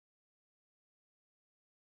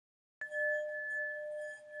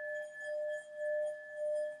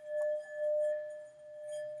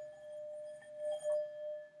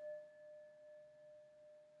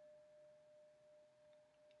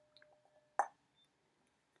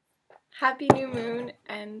Happy new moon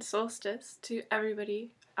and solstice to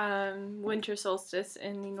everybody. Winter solstice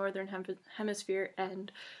in the northern hemisphere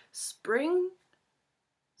and spring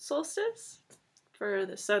solstice for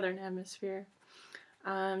the southern hemisphere.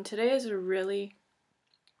 Today is a really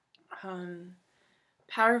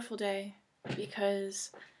powerful day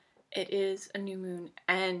because it is a new moon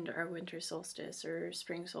and our winter solstice or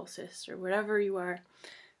spring solstice or whatever you are.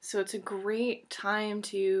 So it's a great time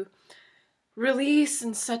to release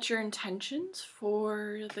and set your intentions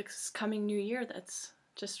for this coming new year that's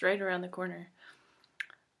just right around the corner.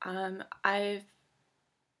 I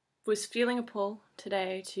was feeling a pull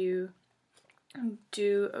today to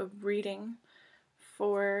do a reading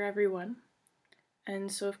for everyone,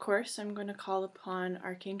 and so of course I'm going to call upon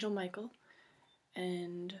Archangel Michael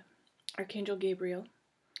and Archangel Gabriel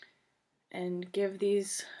and give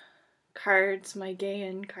these cards, my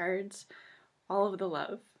Gaian cards, all of the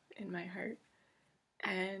love in my heart.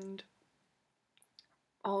 And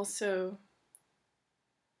also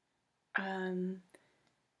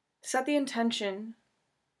set the intention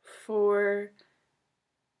for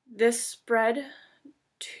this spread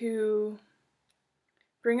to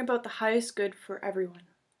bring about the highest good for everyone.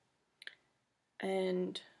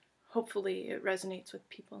 And hopefully it resonates with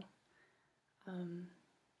people.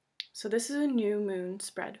 So this is a new moon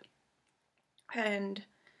spread. And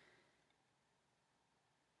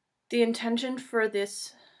the intention for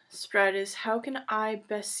this spread is, how can I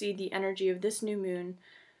best see the energy of this new moon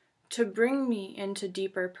to bring me into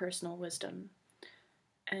deeper personal wisdom?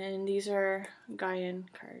 And these are Gaian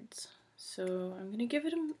cards. So I'm going to give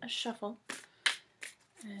it a shuffle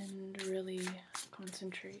and really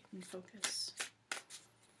concentrate and focus.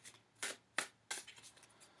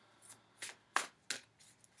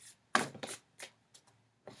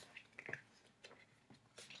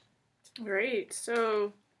 Great,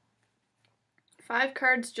 so 5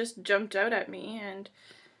 cards just jumped out at me and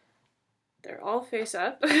they're all face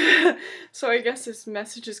up. So I guess this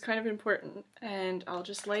message is kind of important, and I'll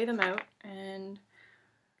just lay them out and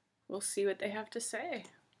we'll see what they have to say.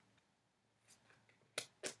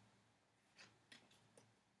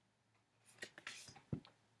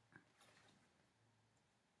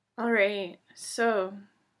 Alright, so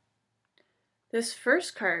this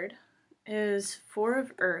first card is 4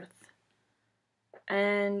 of Earth,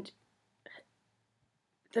 and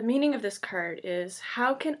the meaning of this card is,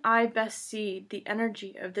 how can I best see the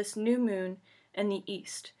energy of this new moon in the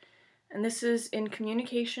east? And this is in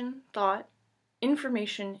communication, thought,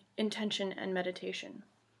 information, intention, and meditation.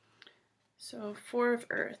 So 4 of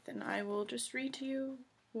Earth, and I will just read to you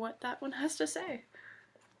what that one has to say.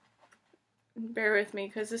 Bear with me,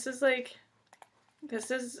 because this is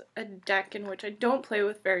a deck in which I don't play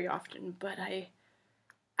with very often, but I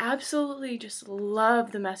absolutely just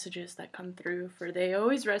love the messages that come through, for they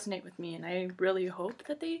always resonate with me, and I really hope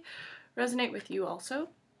that they resonate with you also.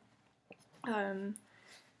 And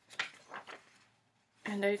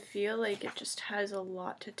I feel like it just has a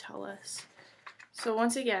lot to tell us. So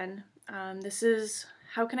once again, this is,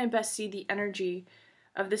 how can I best see the energy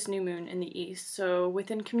of this new moon in the east? So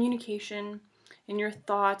within communication, in your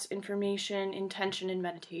thoughts, information, intention, and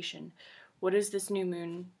meditation, what is this new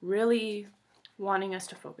moon really wanting us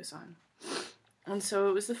to focus on? And so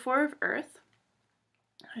it was the 4 of Earth,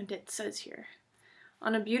 and it says here,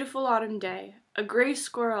 on a beautiful autumn day, a gray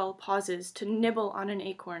squirrel pauses to nibble on an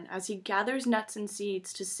acorn as he gathers nuts and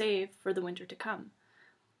seeds to save for the winter to come.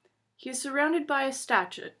 He is surrounded by a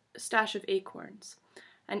stash of acorns,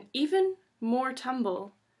 and even more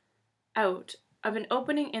tumble out of an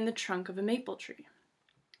opening in the trunk of a maple tree.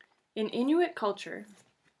 In Inuit culture,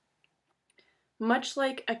 much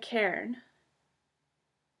like a cairn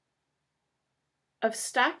of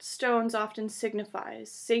stacked stones often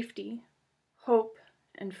signifies safety, hope,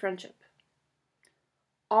 and friendship.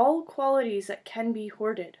 All qualities that can be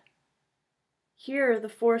hoarded. Here, the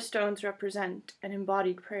 4 stones represent an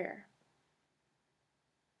embodied prayer.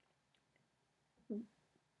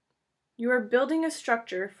 You are building a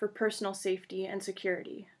structure for personal safety and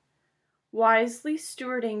security, wisely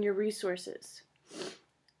stewarding your resources.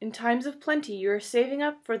 In times of plenty, you are saving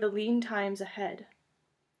up for the lean times ahead.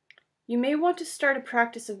 You may want to start a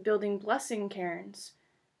practice of building blessing cairns.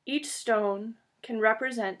 Each stone can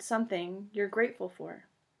represent something you're grateful for.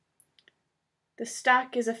 The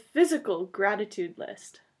stack is a physical gratitude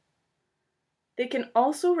list. They can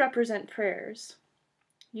also represent prayers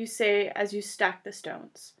you say as you stack the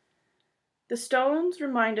stones. The stones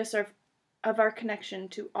remind us of our connection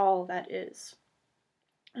to all that is,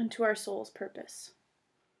 and to our soul's purpose.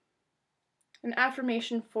 An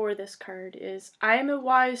affirmation for this card is, I am a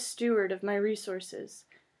wise steward of my resources.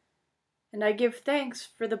 and I give thanks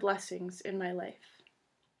for the blessings in my life.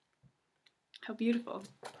 How beautiful.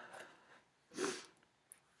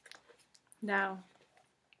 Now,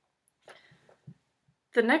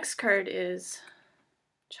 the next card is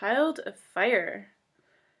Child of Fire.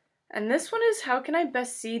 And this one is, how can I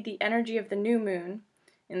best see the energy of the new moon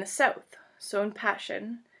in the south? So in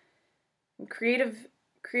passion, in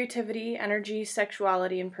creativity, energy,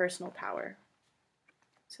 sexuality, and personal power.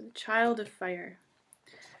 So the Child of Fire.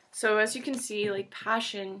 So as you can see, like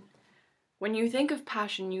passion, when you think of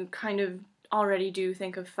passion, you kind of already do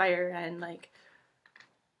think of fire and like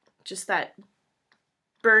just that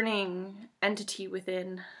burning entity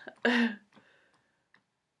within.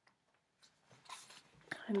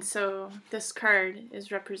 And so this card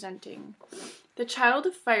is representing the Child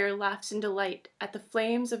of Fire laughs in delight at the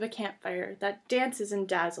flames of a campfire that dances and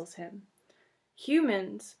dazzles him.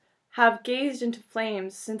 Humans have gazed into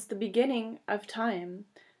flames since the beginning of time,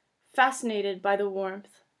 fascinated by the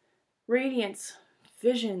warmth, radiance,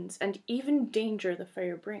 visions, and even danger the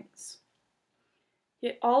fire brings.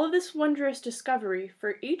 Yet all of this wondrous discovery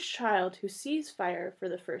for each child who sees fire for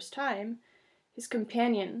the first time, his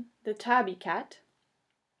companion, the tabby cat,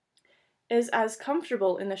 is as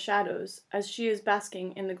comfortable in the shadows as she is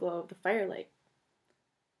basking in the glow of the firelight.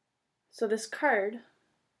 So this card,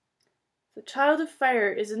 the Child of Fire,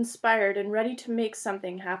 is inspired and ready to make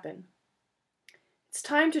something happen. It's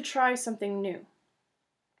time to try something new.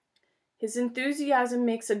 His enthusiasm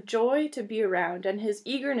makes a joy to be around, and his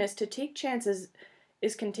eagerness to take chances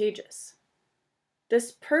is contagious.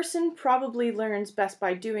 This person probably learns best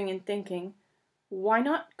by doing and thinking, why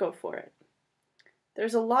not go for it?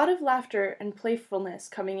 There's a lot of laughter and playfulness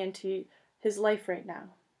coming into his life right now.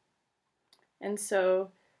 And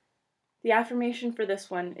so the affirmation for this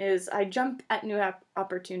one is, I jump at new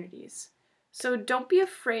opportunities. So don't be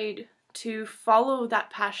afraid to follow that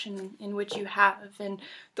passion in which you have, and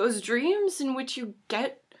those dreams in which you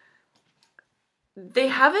get, they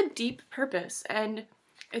have a deep purpose, and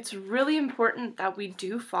it's really important that we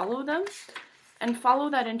do follow them and follow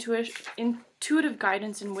that intuitive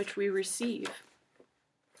guidance in which we receive.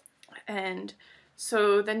 And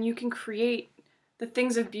so then you can create the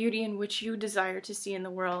things of beauty in which you desire to see in the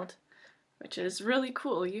world, which is really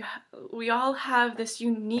cool. We all have this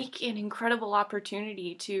unique and incredible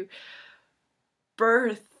opportunity to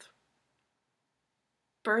birth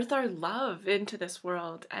our love into this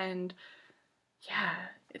world, and yeah,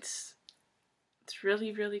 it's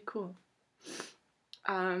really, really cool.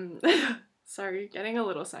 Sorry, getting a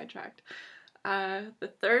little sidetracked.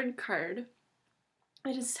 The third card,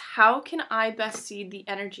 it is, how can I best see the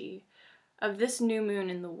energy of this new moon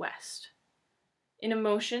in the west? In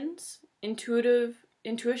emotions,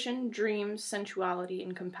 intuition, dreams, sensuality,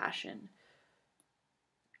 and compassion.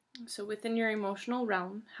 So within your emotional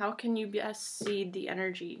realm, how can you best see the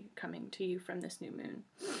energy coming to you from this new moon?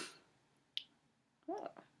 Oh.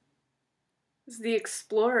 This is the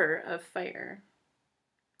Explorer of Fire.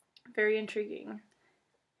 Very intriguing.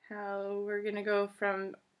 How we're going to go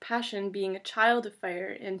from passion, being a child of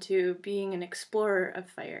fire, into being an explorer of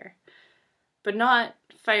fire. But not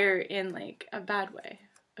fire in like a bad way,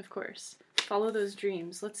 of course. Follow those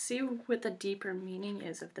dreams. Let's see what the deeper meaning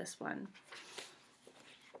is of this one.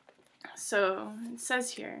 So it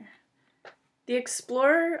says here, the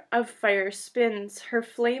Explorer of Fire spins her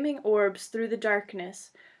flaming orbs through the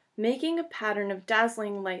darkness, making a pattern of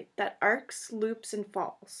dazzling light that arcs, loops, and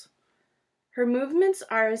falls. Her movements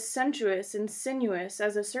are as sensuous and sinuous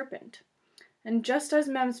as a serpent, and just as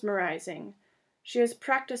mesmerizing. She has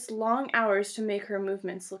practiced long hours to make her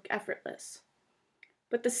movements look effortless.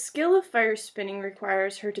 But the skill of fire spinning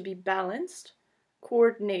requires her to be balanced,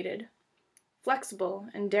 coordinated, flexible,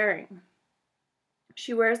 and daring.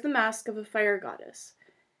 She wears the mask of a fire goddess.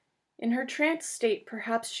 In her trance state,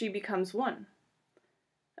 perhaps she becomes one.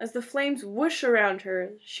 As the flames whoosh around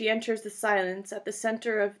her, she enters the silence at the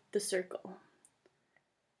center of the circle.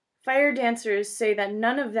 Fire dancers say that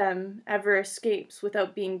none of them ever escapes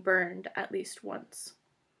without being burned at least once.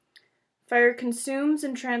 Fire consumes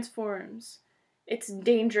and transforms. It's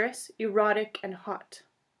dangerous, erotic, and hot.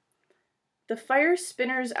 The fire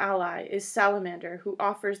spinner's ally is Salamander, who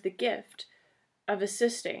offers the gift of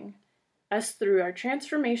assisting us through our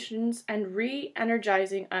transformations and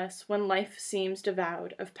re-energizing us when life seems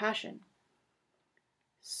devoid of passion.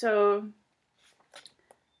 So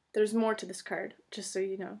there's more to this card, just so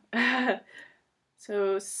you know.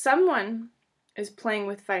 So someone is playing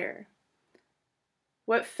with fire.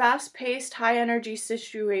 What fast-paced, high-energy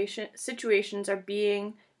situations are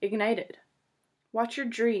being ignited? Watch your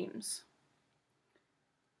dreams.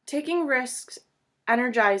 Taking risks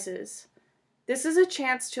energizes. This is a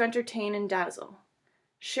chance to entertain and dazzle.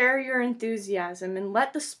 Share your enthusiasm and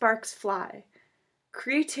let the sparks fly.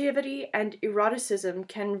 Creativity and eroticism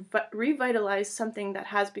can revitalize something that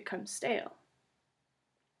has become stale.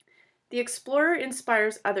 The explorer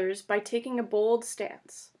inspires others by taking a bold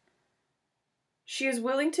stance. She is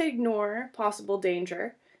willing to ignore possible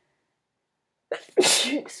danger.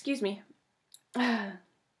 Excuse me.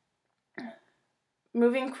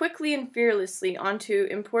 Moving quickly and fearlessly onto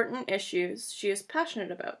important issues she is passionate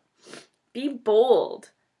about. Be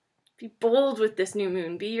bold. Be bold with this new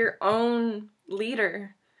moon. Be your own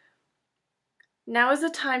leader. Now is the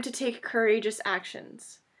time to take courageous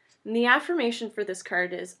actions. And the affirmation for this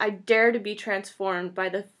card is, I dare to be transformed by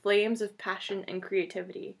the flames of passion and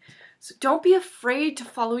creativity. So don't be afraid to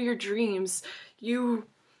follow your dreams. You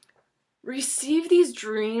receive these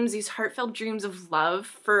dreams, these heartfelt dreams of love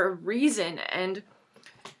for a reason. And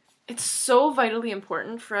it's so vitally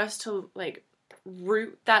important for us to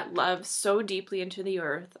root that love so deeply into the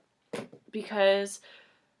earth, because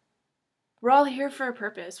we're all here for a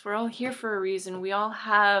purpose. We're all here for a reason. We all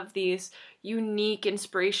have these unique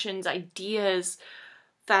inspirations, ideas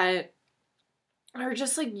that are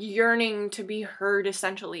just yearning to be heard,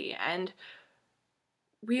 essentially. And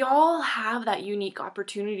we all have that unique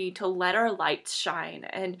opportunity to let our lights shine.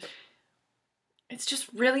 And it's just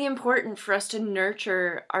really important for us to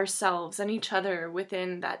nurture ourselves and each other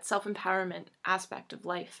within that self-empowerment aspect of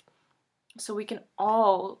life, so we can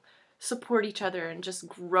all support each other and just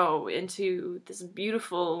grow into this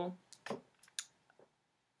beautiful,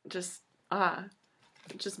 just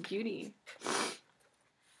beauty.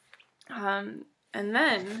 And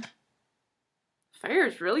then fire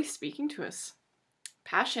is really speaking to us.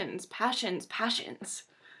 Passions.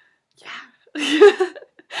 Yeah.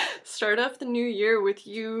 Start off the new year with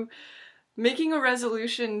you making a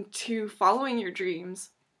resolution to following your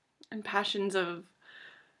dreams and passions of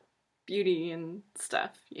beauty and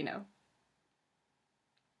stuff,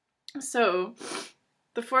 So,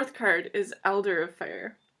 the fourth card is Elder of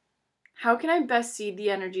Fire. How can I best see the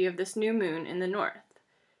energy of this new moon in the north?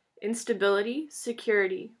 Instability,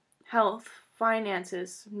 security, health,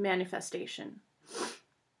 finances, manifestation.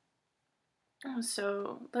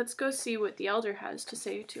 So, let's go see what the Elder has to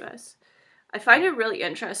say to us. I find it really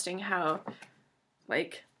interesting how,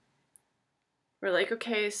 we're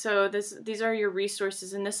okay, so these are your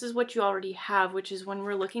resources, and this is what you already have, which is when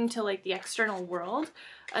we're looking to the external world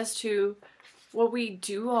as to what we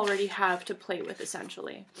do already have to play with,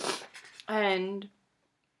 essentially. And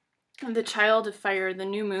the Child of Fire, the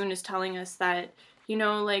new moon, is telling us that,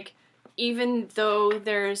 even though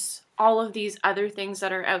there's all of these other things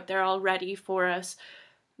that are out there already for us,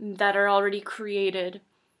 that are already created,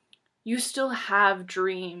 you still have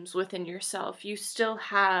dreams within yourself. You still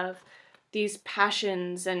have these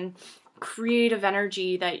passions and creative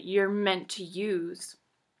energy that you're meant to use.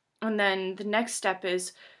 And then the next step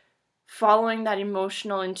is following that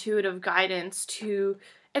emotional, intuitive guidance to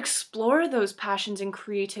explore those passions and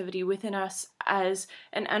creativity within us as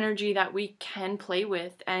an energy that we can play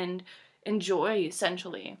with and enjoy,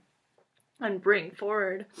 essentially, and bring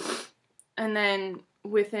forward. And then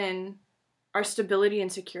within our stability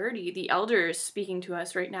and security, the Elder is speaking to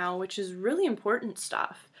us right now, which is really important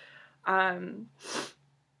stuff.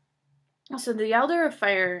 So the Elder of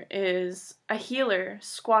Fire is a healer,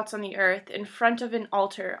 squats on the earth in front of an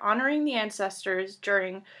altar, honoring the ancestors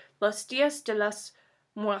during Los Días de los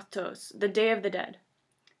Muertos, the Day of the Dead.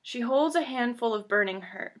 She holds a handful of burning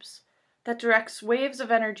herbs that directs waves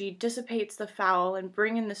of energy, dissipates the foul, and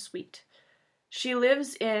bring in the sweet. She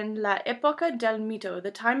lives in La Época del Mito, the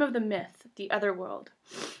time of the myth, the other world,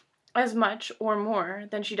 as much or more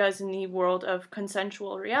than she does in the world of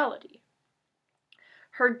consensual reality.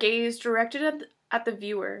 Her gaze, directed at the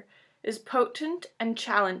viewer, is potent and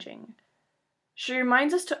challenging. She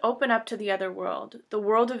reminds us to open up to the other world, the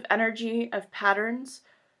world of energy, of patterns,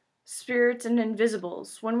 spirits, and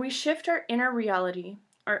invisibles. When we shift our inner reality,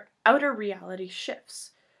 our outer reality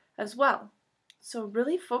shifts as well. So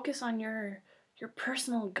really focus on your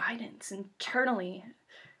personal guidance internally.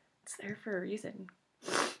 It's there for a reason.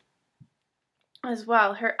 As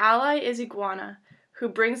well, her ally is Iguana, who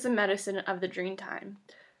brings the medicine of the dream time.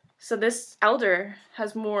 So this Elder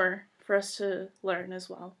has more for us to learn as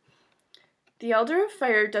well. The Elder of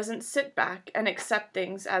Fire doesn't sit back and accept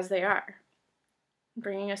things as they are,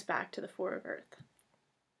 bringing us back to the Four of Earth.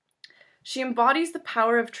 She embodies the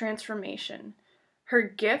power of transformation, her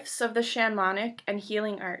gifts of the shamanic and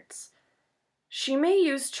healing arts. She may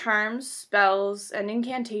use charms, spells, and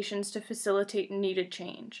incantations to facilitate needed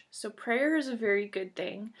change. So prayer is a very good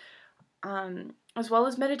thing. as well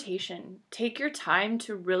as meditation. Take your time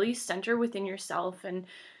to really center within yourself and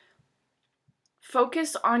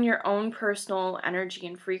focus on your own personal energy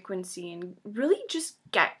and frequency, and really just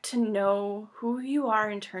get to know who you are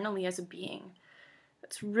internally as a being.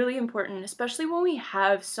 That's really important, especially when we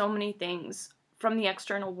have so many things from the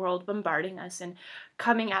external world bombarding us and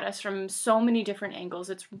coming at us from so many different angles.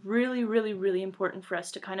 It's really, really, really important for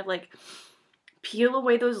us to kind of like peel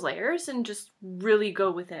away those layers and just really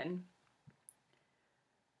go within.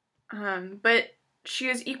 But she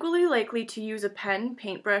is equally likely to use a pen,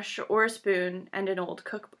 paintbrush, or a spoon, and an old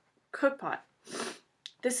cookpot.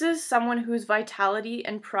 This is someone whose vitality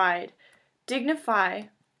and pride, dignity,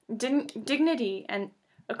 and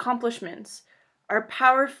accomplishments are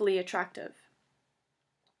powerfully attractive.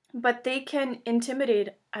 But they can intimidate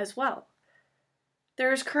as well.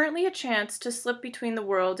 There is currently a chance to slip between the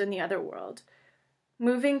world and the other world,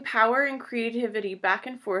 moving power and creativity back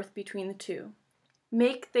and forth between the two.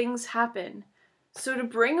 Make things happen. So to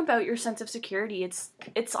bring about your sense of security,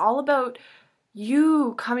 it's all about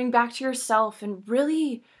you coming back to yourself and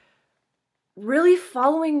really, really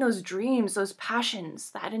following those dreams, those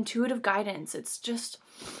passions, that intuitive guidance. It's just,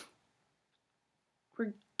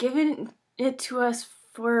 we're giving it to us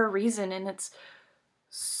for a reason, and it's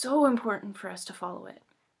so important for us to follow it.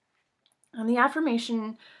 And the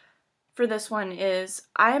affirmation for this one is,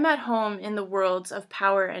 I am at home in the worlds of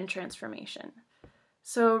power and transformation.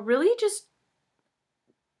 So really just,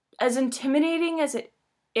 as intimidating as it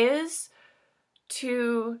is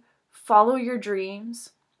to follow your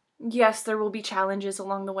dreams, yes, there will be challenges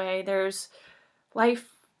along the way. Life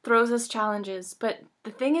throws us challenges, but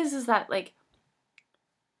the thing is that like,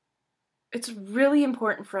 it's really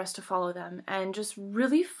important for us to follow them and just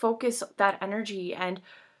really focus that energy and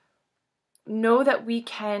know that we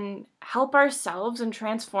can help ourselves and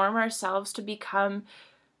transform ourselves to become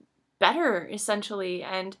better, essentially,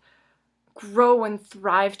 and grow and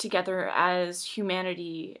thrive together as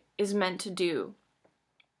humanity is meant to do.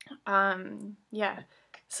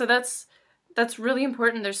 So that's really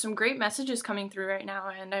important. There's some great messages coming through right now,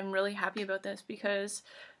 and I'm really happy about this because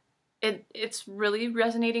it's really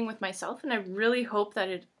resonating with myself, and I really hope that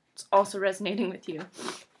it's also resonating with you.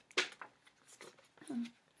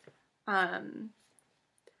 And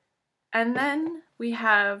then we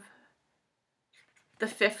have the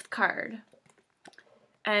 5th card,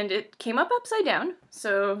 and it came up upside down,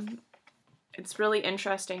 so it's really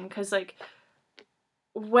interesting because like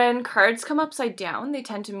when cards come upside down, they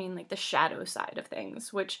tend to mean like the shadow side of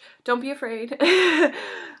things, which, don't be afraid.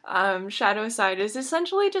 Shadow side is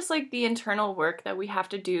essentially just like the internal work that we have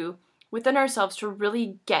to do within ourselves to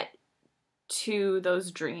really get to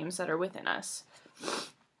those dreams that are within us.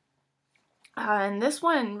 And this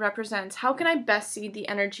one represents, how can I best see the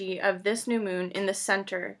energy of this new moon in the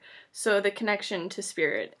center? So the connection to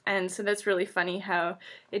spirit. And so that's really funny how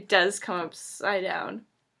it does come upside down.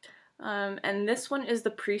 And this one is the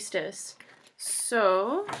Priestess.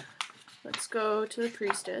 So let's go to the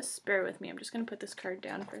Priestess. Bear with me. I'm just going to put this card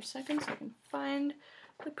down for a second so I can find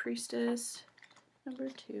the Priestess, number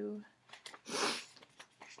 2.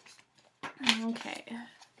 Okay.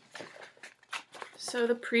 So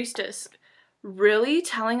the Priestess, really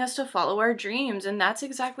telling us to follow our dreams, and that's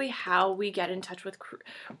exactly how we get in touch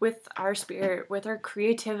with our spirit, with our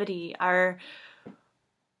creativity,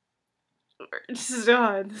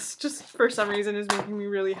 this just for some reason is making me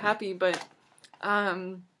really happy, but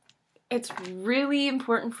it's really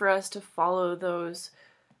important for us to follow those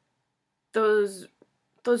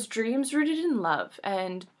dreams rooted in love,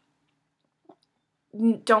 and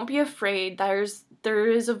don't be afraid. There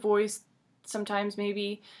is a voice sometimes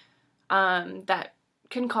maybe that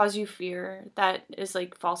can cause you fear, that is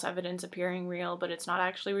like false evidence appearing real, but it's not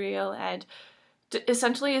actually real, and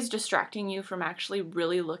essentially is distracting you from actually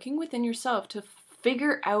really looking within yourself to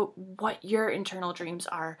figure out what your internal dreams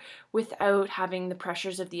are without having the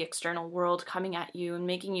pressures of the external world coming at you and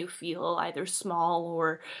making you feel either small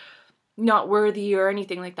or not worthy or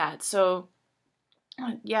anything like that. So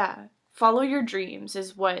yeah, follow your dreams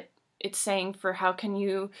is what it's saying for how can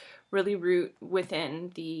you really root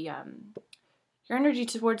within the your energy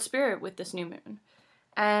towards spirit with this new moon.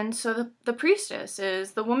 And so the Priestess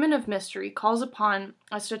is the woman of mystery, calls upon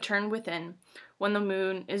us to turn within when the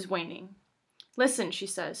moon is waning. Listen, she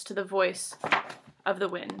says, to the voice of the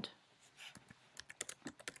wind.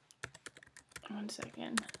 One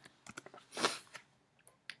second.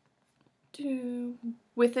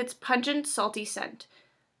 With its pungent, salty scent.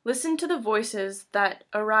 Listen to the voices that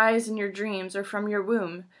arise in your dreams or from your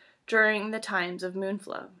womb during the times of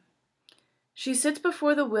moonflow. She sits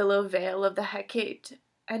before the willow veil of the Hecate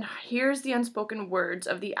and hears the unspoken words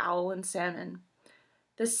of the owl and salmon.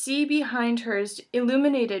 The sea behind her is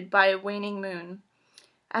illuminated by a waning moon.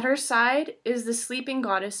 At her side is the sleeping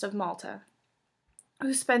goddess of Malta,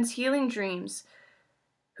 who sends healing dreams.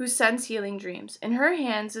 In her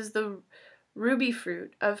hands is the ruby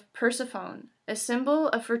fruit of Persephone, a symbol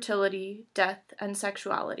of fertility, death, and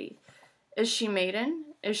sexuality. Is she maiden?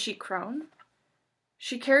 Is she crone?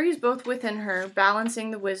 She carries both within her, balancing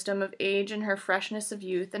the wisdom of age and her freshness of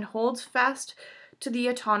youth, and holds fast to the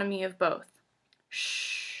autonomy of both.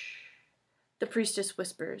 Shh, the priestess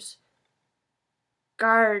whispers.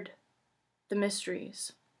 Guard the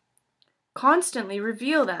mysteries. Constantly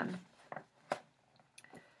reveal them.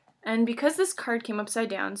 And because this card came upside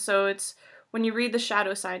down, so it's when you read the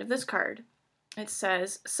shadow side of this card, it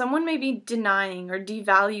says, someone may be denying or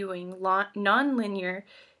devaluing non-linear,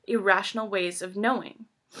 irrational ways of knowing.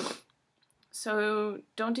 So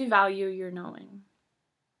don't devalue your knowing.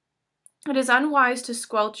 It is unwise to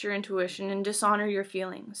squelch your intuition and dishonor your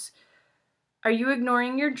feelings. Are you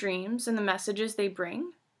ignoring your dreams and the messages they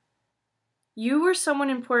bring? You or someone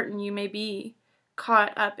important you may be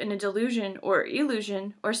caught up in a delusion or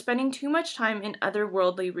illusion or spending too much time in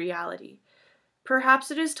otherworldly reality. Perhaps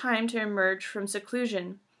it is time to emerge from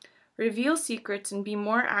seclusion, reveal secrets, and be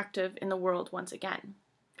more active in the world once again.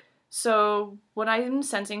 So what I'm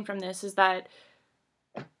sensing from this is that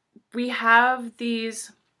we have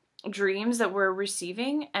these dreams that we're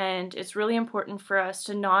receiving, and it's really important for us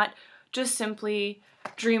to not just simply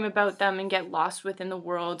dream about them and get lost within the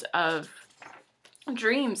world of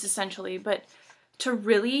dreams, essentially, but to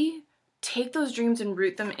really take those dreams and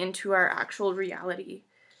root them into our actual reality.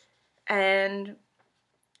 And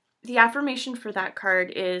the affirmation for that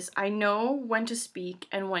card is, I know when to speak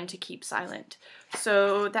and when to keep silent.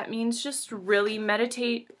 So that means just really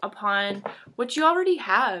meditate upon what you already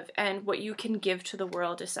have and what you can give to the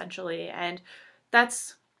world, essentially. And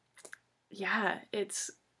that's, yeah,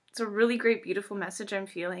 it's a really great, beautiful message I'm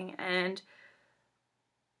feeling. And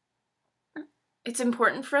it's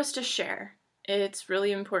important for us to share. It's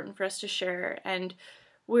really important for us to share. And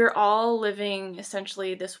we're all living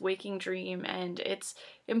essentially this waking dream, and it's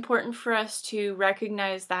important for us to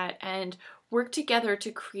recognize that and work together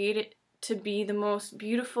to create it to be the most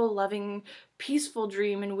beautiful, loving, peaceful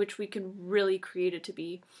dream in which we can really create it to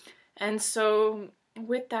be. And so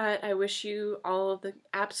with that, I wish you all the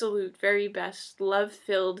absolute very best,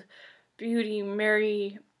 love-filled, beauty,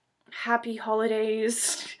 merry, happy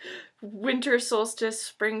holidays, winter solstice,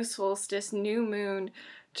 spring solstice, new moon,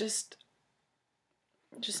 just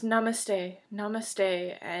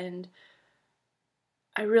namaste, and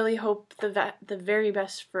I really hope the very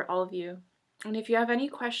best for all of you. And if you have any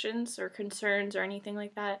questions or concerns or anything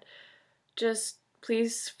like that, just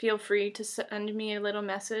please feel free to send me a little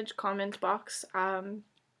message, comment box. I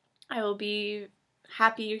will be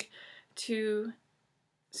happy to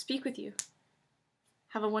speak with you.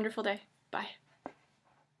 Have a wonderful day. Bye.